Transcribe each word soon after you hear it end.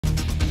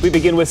We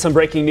begin with some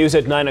breaking news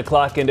at 9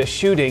 o'clock and a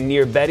shooting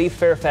near Betty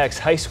Fairfax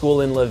High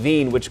School in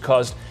Laveen, which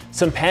caused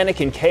some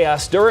panic and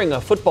chaos during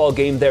a football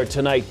game there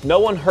tonight.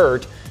 No one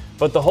hurt,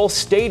 but the whole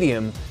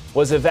stadium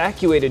was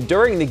evacuated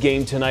during the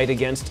game tonight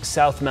against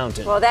South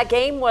Mountain. Well, that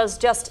game was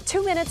just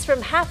 2 minutes from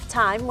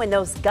halftime when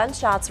those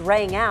gunshots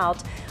rang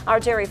out. Our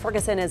Jerry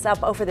Ferguson is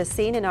up over the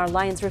scene in our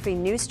Lions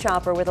Roofing News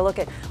Chopper with a look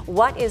at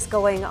what is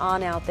going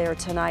on out there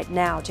tonight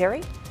now.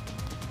 Jerry?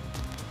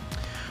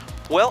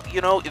 Well,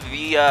 you know,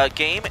 the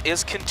game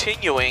is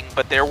continuing,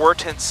 but there were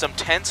some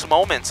tense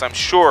moments, I'm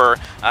sure,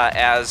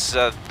 as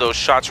those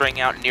shots rang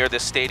out near the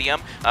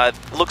stadium.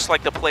 Looks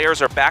like the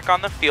players are back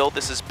on the field.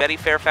 This is Betty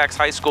Fairfax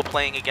High School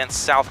playing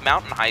against South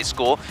Mountain High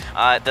School.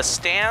 The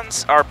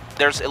stands are,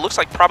 it looks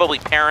like probably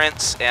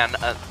parents, and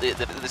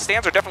the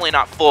stands are definitely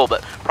not full,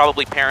 but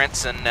probably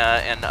parents and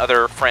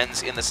other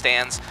friends in the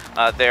stands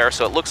there.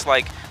 So it looks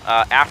like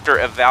after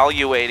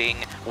evaluating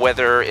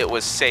whether it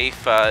was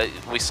safe,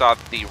 we saw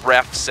the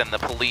refs and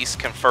the police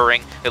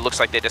conferring. It looks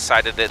like they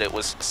decided that it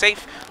was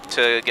safe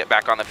to get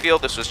back on the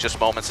field. This was just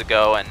moments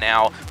ago, and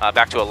now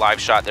back to a live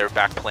shot. They're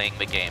back playing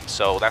the game.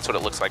 So that's what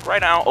it looks like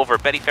right now over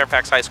Betty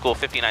Fairfax High School,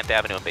 59th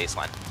Avenue and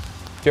Baseline.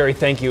 Jerry,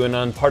 thank you. And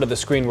on part of the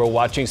screen, we're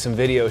watching some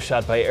video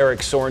shot by Eric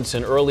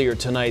Sorensen earlier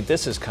tonight.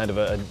 This is kind of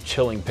a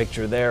chilling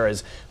picture there,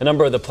 as a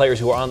number of the players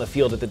who were on the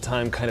field at the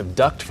time kind of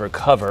ducked for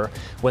cover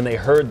when they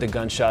heard the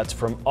gunshots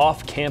from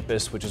off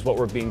campus, which is what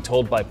we're being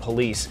told by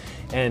police.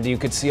 And you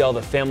could see all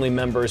the family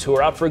members who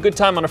are out for a good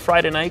time on a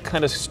Friday night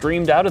kind of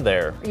streamed out of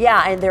there.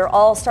 Yeah, and they're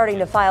all starting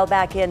to file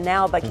back in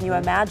now, but can you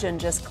imagine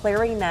just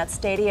clearing that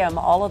stadium,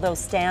 all of those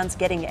stands,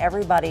 getting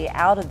everybody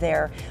out of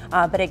there?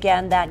 But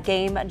again, that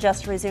game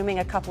just resuming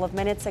a couple of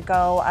minutes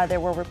ago.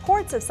 There were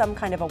reports of some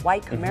kind of a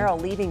white Camaro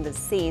leaving the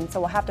scene, so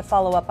we'll have to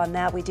follow up on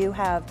that. We do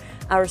have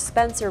our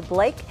Spencer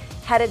Blake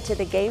headed to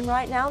the game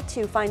right now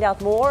to find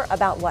out more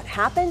about what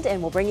happened,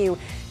 and we'll bring you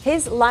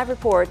his live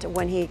report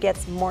when he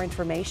gets more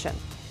information.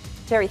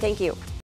 Terry, thank you.